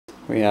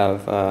We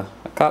have a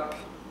cup.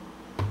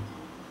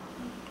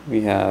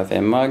 We have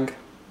a mug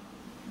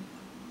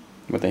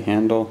with a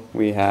handle.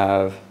 We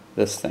have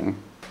this thing.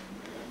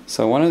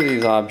 So one of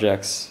these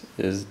objects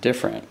is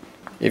different.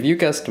 If you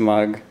guessed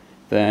mug,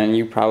 then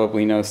you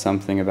probably know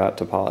something about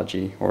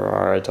topology or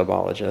are a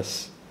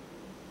topologist.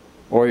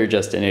 Or you're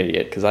just an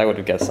idiot, because I would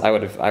have guessed, I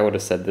would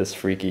have said this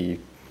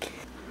freaky.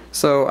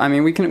 So I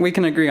mean, we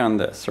can agree on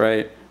this,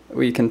 right?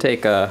 We can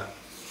take a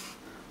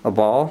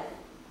ball,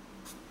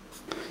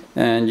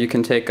 and you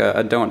can take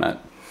a donut.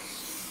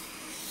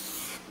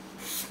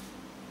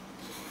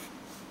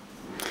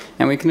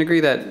 And we can agree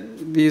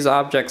that these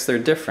objects, they're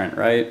different,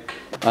 right?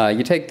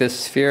 You take this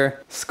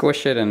sphere,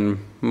 squish it and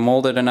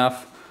mold it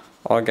enough,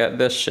 I'll get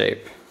this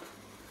shape.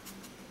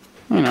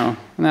 You know,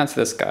 and that's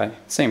this guy,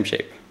 same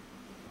shape.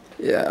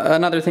 Yeah,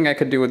 another thing I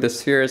could do with this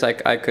sphere is I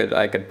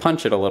could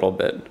punch it a little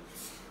bit.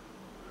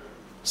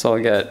 So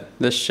I'll get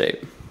this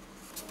shape.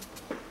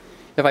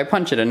 If I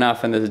punch it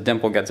enough and this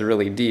dimple gets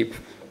really deep,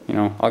 you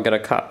know, I'll get a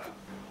cup.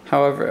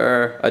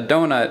 However, a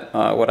donut,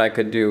 what I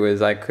could do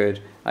is I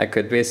could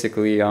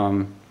basically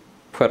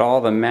put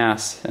all the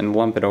mass and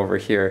lump it over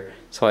here,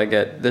 so I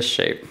get this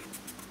shape.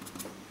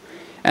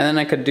 And then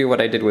I could do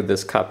what I did with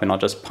this cup and I'll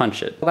just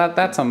punch it. Well,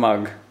 that's a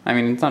mug. I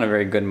mean, it's not a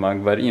very good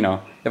mug, but you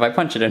know, if I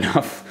punch it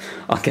enough,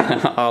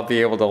 I'll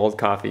be able to hold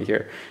coffee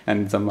here,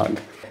 and it's a mug.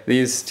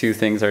 These two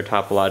things are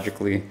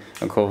topologically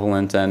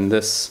equivalent, and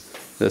this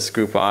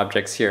group of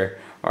objects here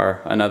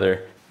are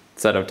another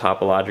set of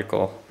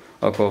topological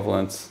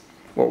equivalents.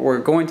 What we're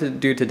going to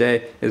do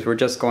today is we're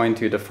just going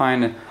to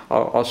define,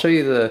 I'll show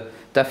you the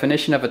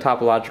definition of a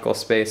topological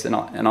space, and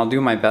I'll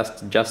do my best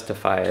to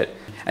justify it.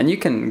 And you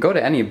can go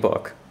to any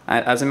book.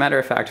 As a matter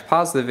of fact,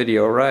 pause the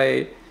video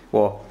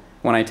well,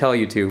 when I tell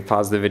you to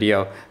pause the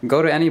video,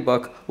 go to any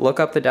book, look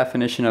up the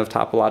definition of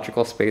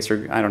topological space,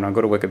 or I don't know,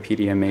 go to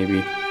Wikipedia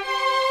maybe.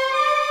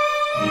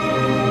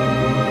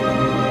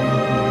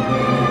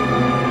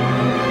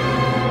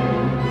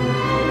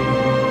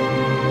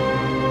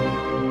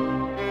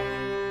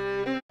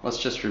 Let's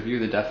just review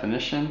the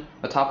definition.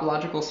 A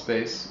topological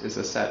space is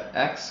a set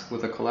X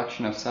with a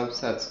collection of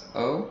subsets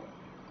O.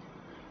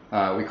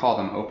 We call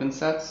them open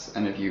sets,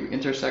 and if you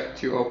intersect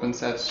two open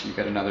sets, you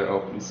get another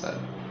open set.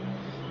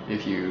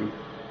 If you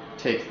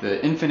take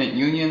the infinite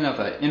union of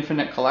an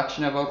infinite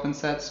collection of open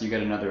sets, you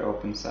get another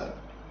open set.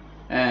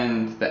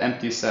 And the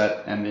empty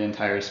set and the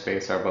entire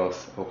space are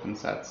both open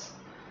sets.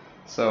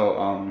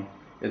 So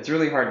it's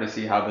really hard to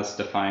see how this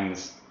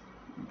defines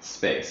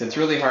space. It's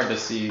really hard to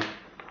see,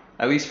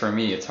 at least for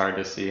me, it's hard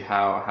to see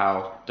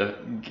how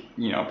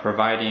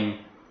providing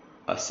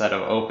a set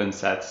of open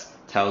sets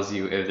tells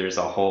you if there's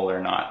a hole or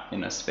not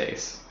in a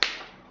space.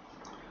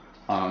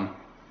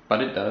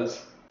 But it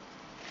does.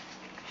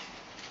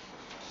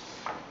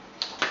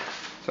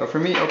 So for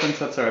me, open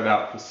sets are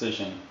about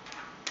precision.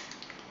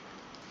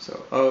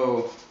 So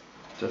O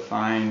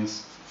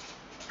defines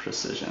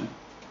precision.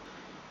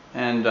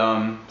 And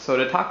so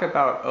to talk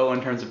about O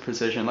in terms of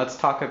precision, let's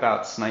talk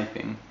about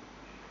sniping.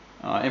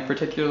 In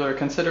particular,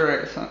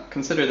 consider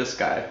this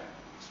guy.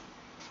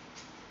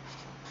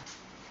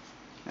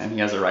 And he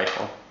has a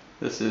rifle.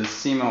 This is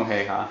Simo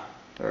Hayha,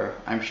 or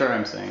I'm sure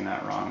I'm saying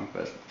that wrong,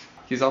 but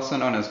he's also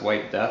known as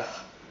White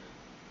Death.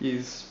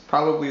 He's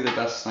probably the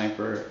best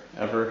sniper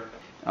ever.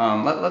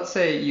 Let's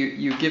say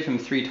you give him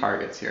 3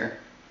 targets here.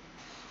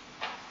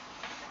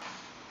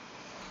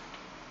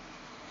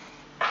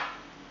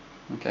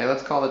 Okay,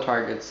 let's call the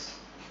targets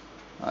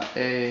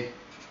A,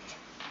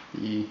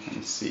 B,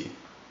 and C.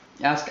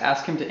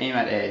 Ask him to aim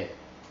at A.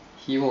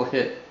 He will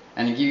hit,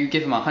 and if you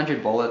give him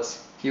 100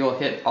 bullets, he will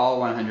hit all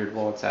 100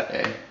 bullets at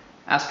A.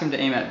 Ask him to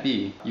aim at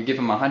B. You give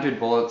him 100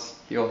 bullets,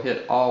 he'll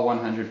hit all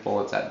 100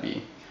 bullets at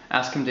B.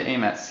 Ask him to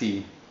aim at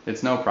C.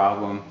 It's no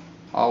problem.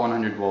 All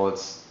 100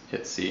 bullets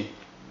hit C.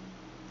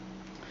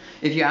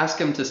 If you ask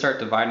him to start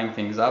dividing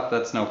things up,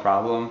 that's no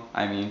problem.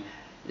 I mean,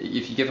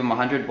 if you give him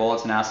 100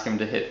 bullets and ask him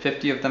to hit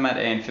 50 of them at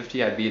A and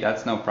 50 at B,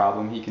 that's no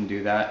problem. He can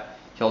do that.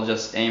 He'll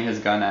just aim his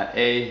gun at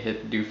A,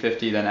 do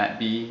 50, then at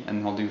B,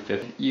 and he'll do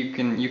 50. You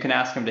can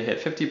ask him to hit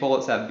 50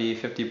 bullets at B,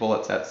 50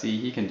 bullets at C.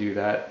 He can do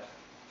that.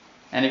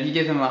 And if you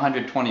give him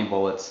 120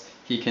 bullets,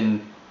 he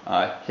can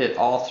hit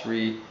all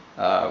 3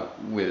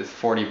 with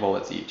 40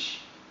 bullets each.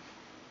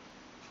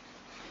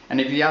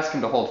 And if you ask him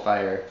to hold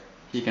fire,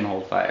 he can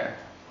hold fire.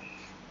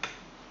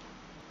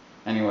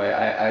 Anyway,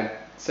 I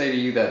say to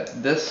you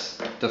that this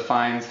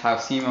defines how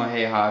Simo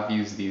Hayha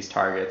views these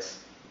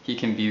targets. He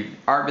can be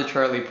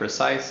arbitrarily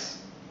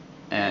precise,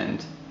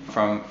 and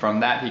from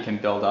that he can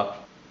build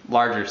up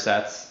larger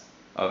sets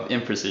of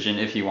imprecision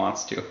if he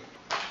wants to.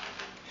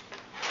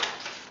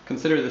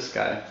 Consider this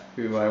guy,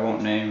 who I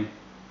won't name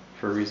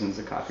for reasons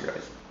of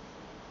copyright.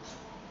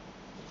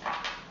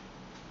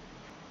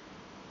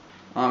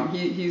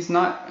 He's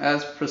not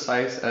as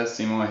precise as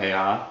Simo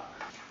Hayha.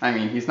 I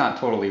mean, he's not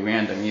totally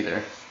random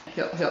either.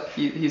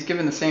 He's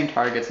given the same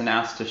targets and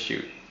asked to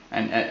shoot.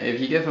 And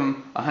if you give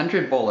him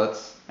 100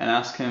 bullets and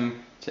ask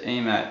him to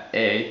aim at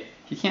A,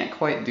 he can't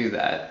quite do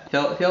that.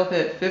 He'll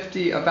hit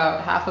 50, about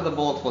half of the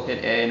bullets will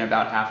hit A and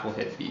about half will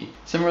hit B.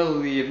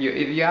 Similarly,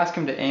 if you ask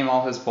him to aim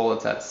all his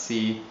bullets at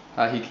C,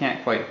 he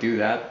can't quite do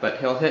that, but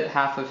he'll hit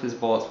half of his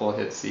bullets will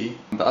hit C.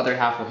 The other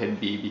half will hit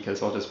B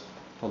because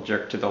he'll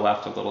jerk to the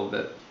left a little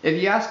bit.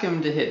 If you ask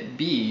him to hit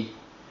B,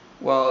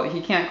 well, he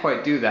can't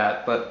quite do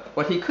that, but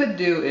what he could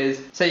do is,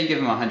 say you give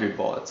him 100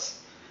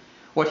 bullets.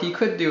 What he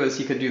could do is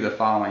he could do the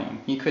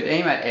following. He could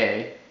aim at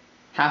A,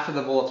 half of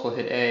the bullets will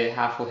hit A,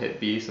 half will hit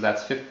B, so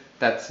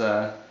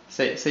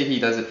say he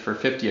does it for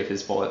 50 of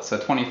his bullets, so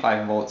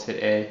 25 bullets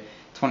hit A,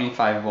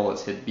 25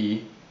 bullets hit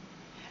B,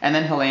 and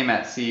then he'll aim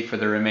at C for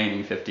the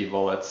remaining 50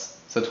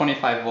 bullets. So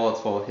 25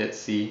 bullets will hit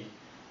C,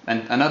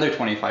 and another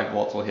 25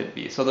 bullets will hit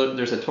B. So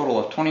there's a total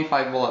of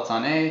 25 bullets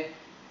on A,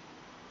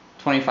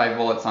 25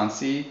 bullets on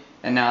C,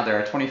 and now there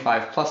are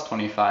 25 plus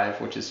 25,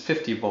 which is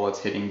 50 bullets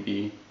hitting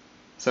B.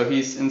 So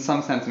he's in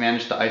some sense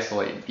managed to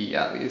isolate B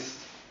at least.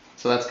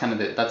 So that's kind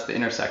of that's the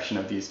intersection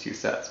of these two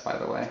sets, by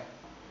the way.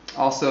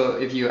 Also,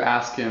 if you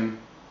ask him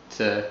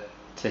to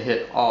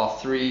hit all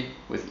three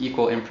with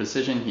equal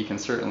imprecision, he can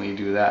certainly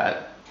do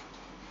that.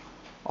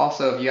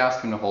 Also, if you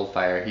ask him to hold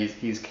fire,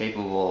 he's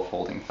capable of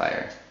holding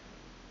fire.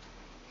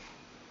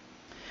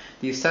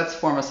 These sets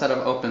form a set of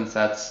open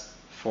sets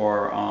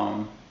for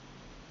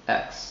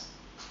X,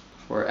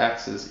 where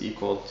X is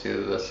equal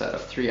to the set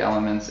of three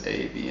elements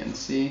A, B, and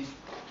C.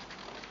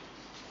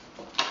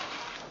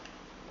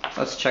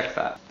 Let's check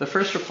that. The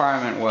first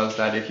requirement was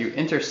that if you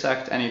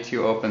intersect any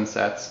two open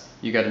sets,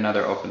 you get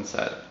another open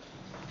set.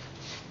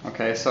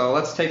 Okay, so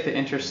let's take the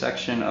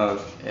intersection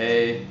of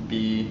A,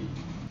 B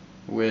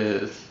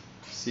with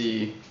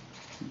C,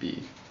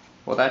 B.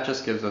 Well, that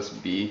just gives us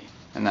B,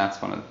 and that's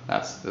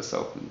this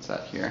open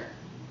set here.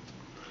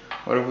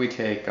 What if we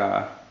take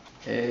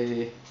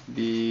A,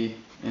 B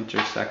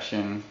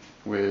intersection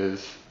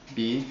with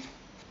B?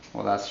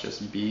 Well, that's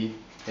just B.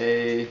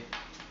 A,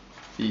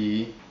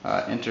 B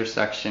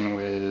intersection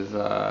with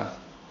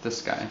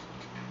this guy.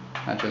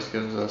 That just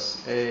gives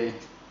us A,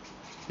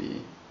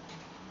 B.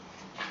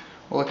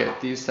 Well, look at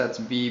these sets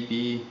B,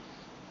 B,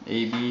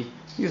 A, B.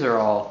 These are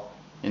all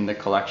in the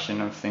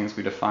collection of things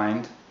we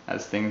defined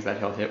as things that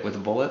he'll hit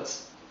with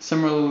bullets.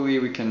 Similarly,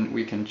 we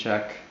can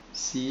check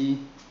C,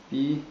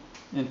 B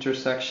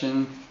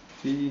intersection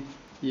B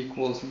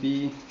equals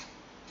B,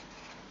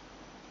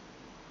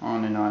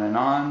 on and on and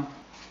on.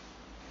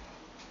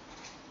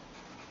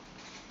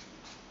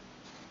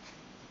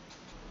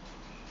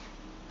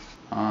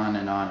 On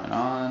and on and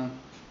on.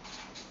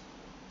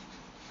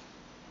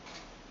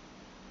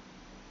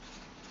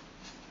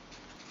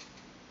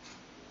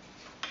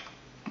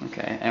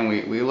 Okay, and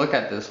we look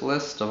at this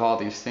list of all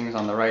these things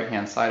on the right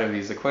hand side of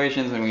these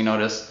equations, and we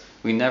notice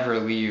we never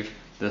leave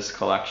this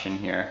collection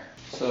here.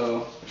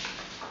 So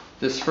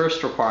this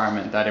first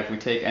requirement, that if we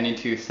take any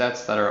two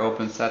sets that are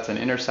open sets and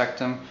intersect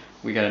them,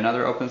 we get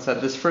another open set,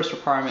 this first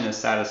requirement is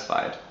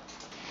satisfied.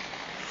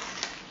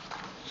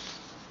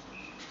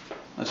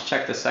 Let's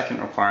check the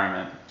second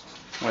requirement.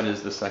 What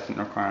is the second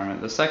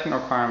requirement? The second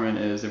requirement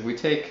is if we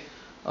take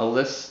a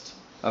list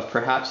of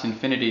perhaps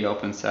infinity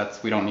open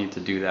sets, we don't need to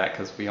do that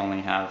because we only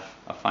have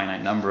a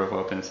finite number of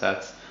open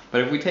sets.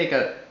 But if we take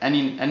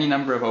any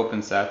number of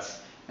open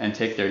sets and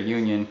take their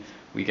union,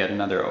 we get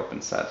another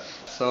open set.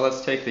 So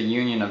let's take the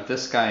union of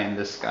this guy and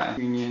this guy.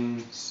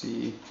 Union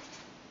C,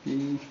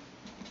 B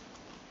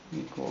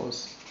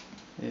equals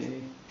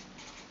A,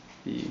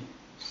 B,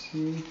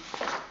 C.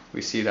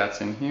 We see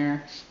that's in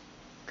here.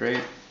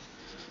 Great.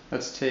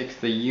 Let's take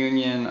the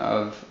union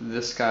of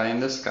this guy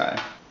and this guy.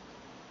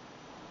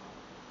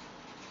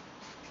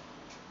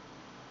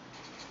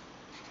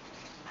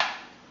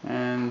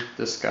 And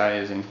this guy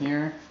is in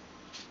here.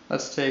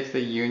 Let's take the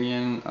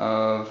union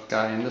of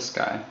guy and this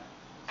guy.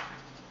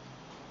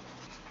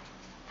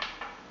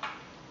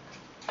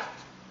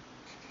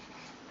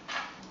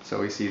 So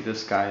we see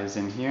this guy is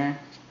in here.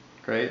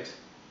 Great.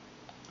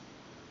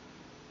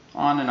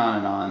 On and on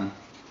and on.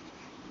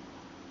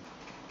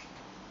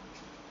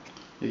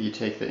 If you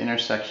take the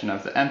intersection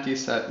of the empty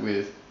set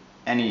with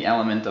any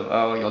element of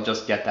O, you'll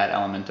just get that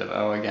element of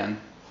O again.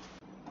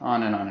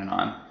 On and on and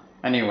on.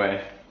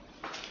 Anyway,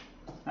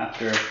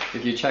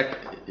 if you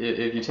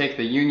take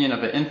the union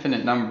of an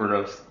infinite number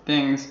of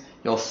things,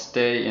 you'll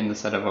stay in the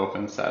set of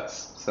open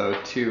sets.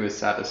 So 2 is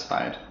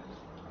satisfied.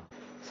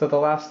 So the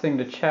last thing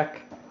to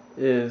check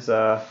is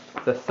the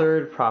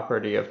third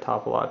property of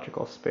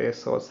topological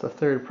space. So what's the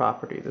third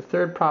property? The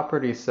third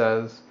property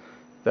says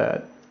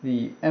that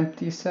the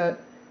empty set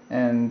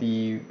and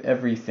the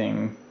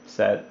everything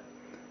set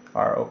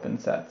are open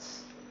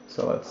sets.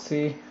 So let's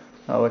see.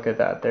 Oh, look at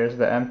that. There's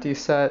the empty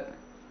set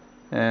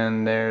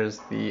and there's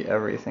the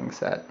everything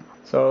set.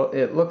 So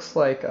it looks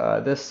like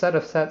this set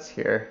of sets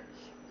here,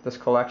 this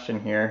collection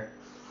here,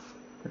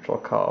 which we'll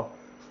call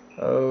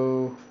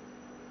O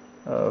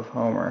of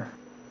Homer.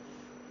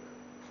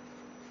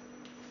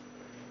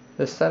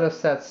 This set of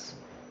sets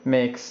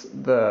makes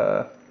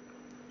the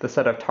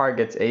set of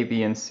targets A,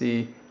 B, and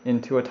C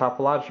into a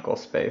topological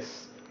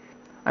space.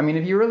 I mean,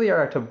 if you really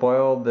are to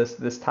boil this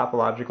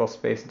topological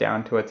space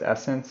down to its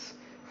essence,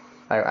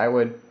 I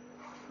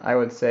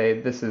would say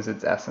this is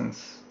its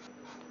essence.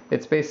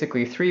 It's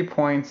basically 3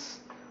 points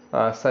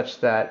such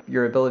that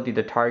your ability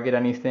to target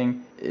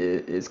anything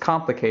is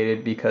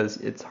complicated because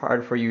it's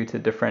hard for you to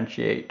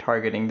differentiate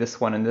targeting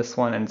this one,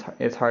 and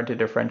it's hard to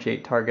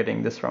differentiate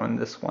targeting this one and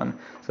this one,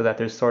 so that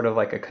there's sort of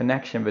like a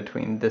connection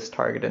between this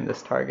target and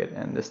this target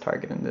and this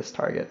target and this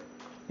target.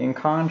 In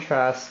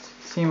contrast,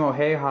 Simo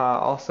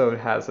Hayha also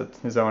has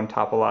his own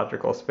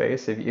topological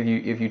space. If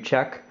you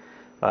check,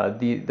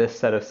 this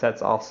set of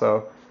sets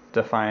also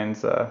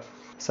defines a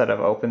set of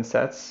open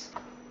sets.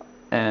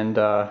 And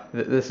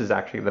this is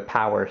actually the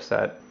power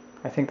set.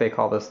 I think they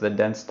call this the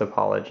dense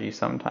topology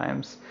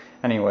sometimes.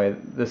 Anyway,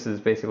 this is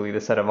basically the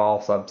set of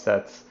all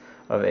subsets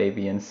of A,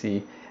 B, and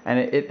C. And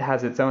it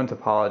has its own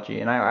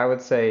topology. And I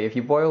would say if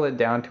you boil it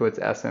down to its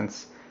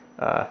essence,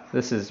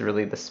 this is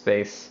really the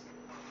space.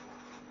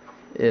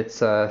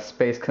 It's a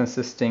space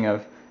consisting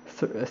of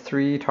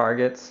 3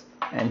 targets,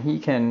 and he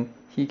can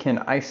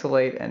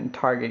isolate and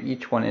target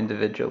each one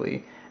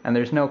individually. And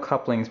there's no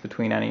couplings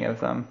between any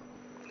of them.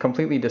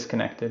 Completely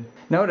disconnected.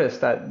 Notice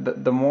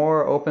that the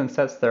more open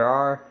sets there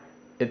are,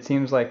 it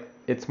seems like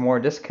it's more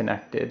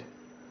disconnected.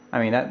 I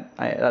mean,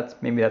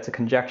 maybe that's a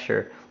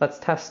conjecture. Let's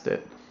test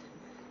it.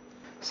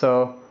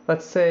 So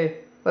let's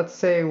say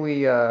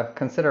we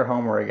consider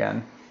Homer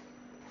again.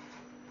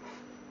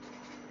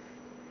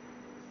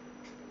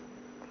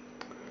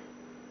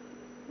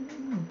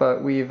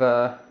 But we've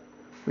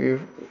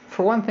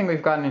for one thing,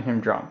 we've gotten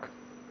him drunk.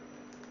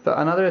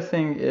 Another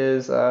thing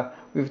is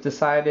we've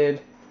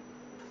decided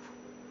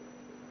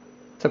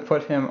to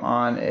put him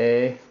on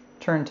a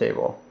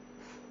turntable.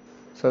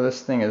 So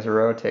this thing is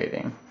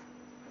rotating.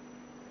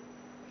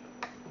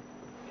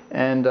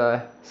 And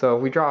so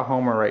we draw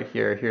Homer right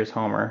here. Here's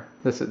Homer.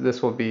 This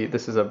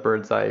is a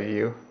bird's eye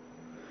view.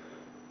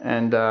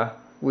 And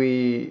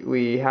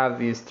we have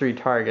these 3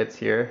 targets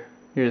here.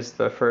 Here's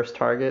the first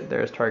target,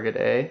 there's target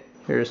A,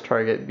 here's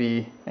target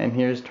B, and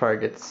here's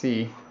target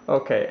C.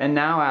 Okay, and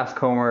now ask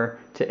Homer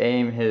to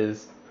aim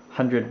his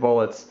 100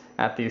 bullets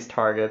at these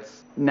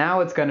targets. Now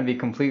it's going to be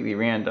completely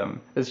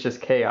random. It's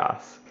just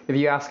chaos. If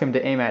you ask him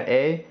to aim at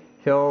A,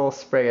 he'll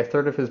spray a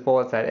third of his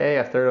bullets at A,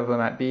 a third of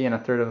them at B, and a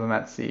third of them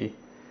at C.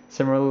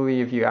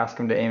 Similarly, if you ask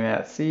him to aim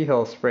at C,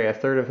 he'll spray a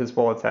third of his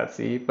bullets at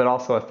C, but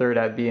also a third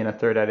at B and a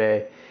third at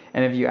A.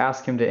 And if you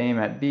ask him to aim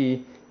at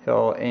B,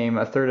 he'll aim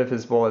a third of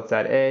his bullets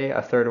at A,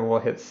 a third will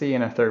hit C,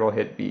 and a third will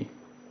hit B.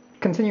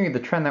 Continuing the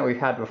trend that we've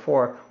had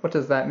before, what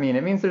does that mean?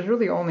 It means there's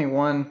really only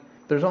one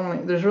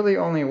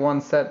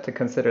set to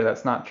consider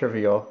that's not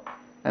trivial,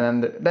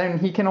 and then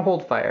he can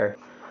hold fire,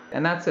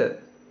 and that's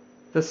it.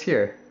 This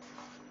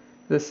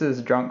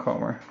is drunk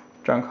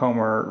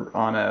Homer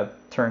on a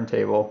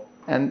turntable.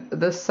 And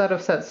this set of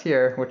sets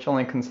here, which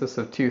only consists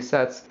of 2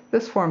 sets,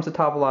 this forms a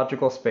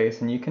topological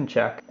space, and you can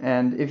check.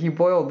 And if you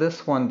boil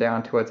this one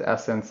down to its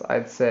essence,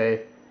 I'd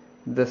say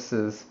this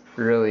is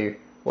really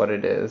what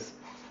it is.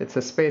 It's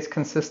a space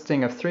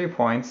consisting of 3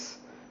 points,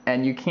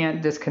 and you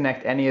can't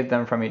disconnect any of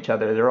them from each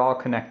other. They're all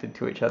connected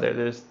to each other.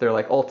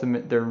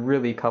 They're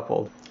really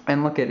coupled.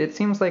 And look, it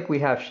seems like we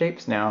have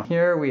shapes now.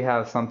 Here we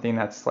have something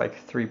that's like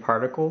 3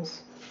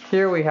 particles.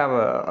 Here we have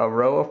a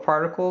row of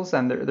particles,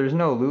 and there's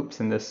no loops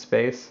in this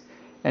space.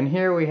 And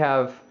here we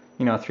have,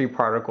 3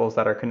 particles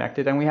that are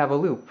connected, and we have a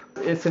loop.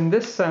 It's in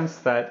this sense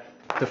that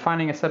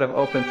defining a set of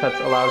open sets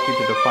allows you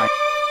to define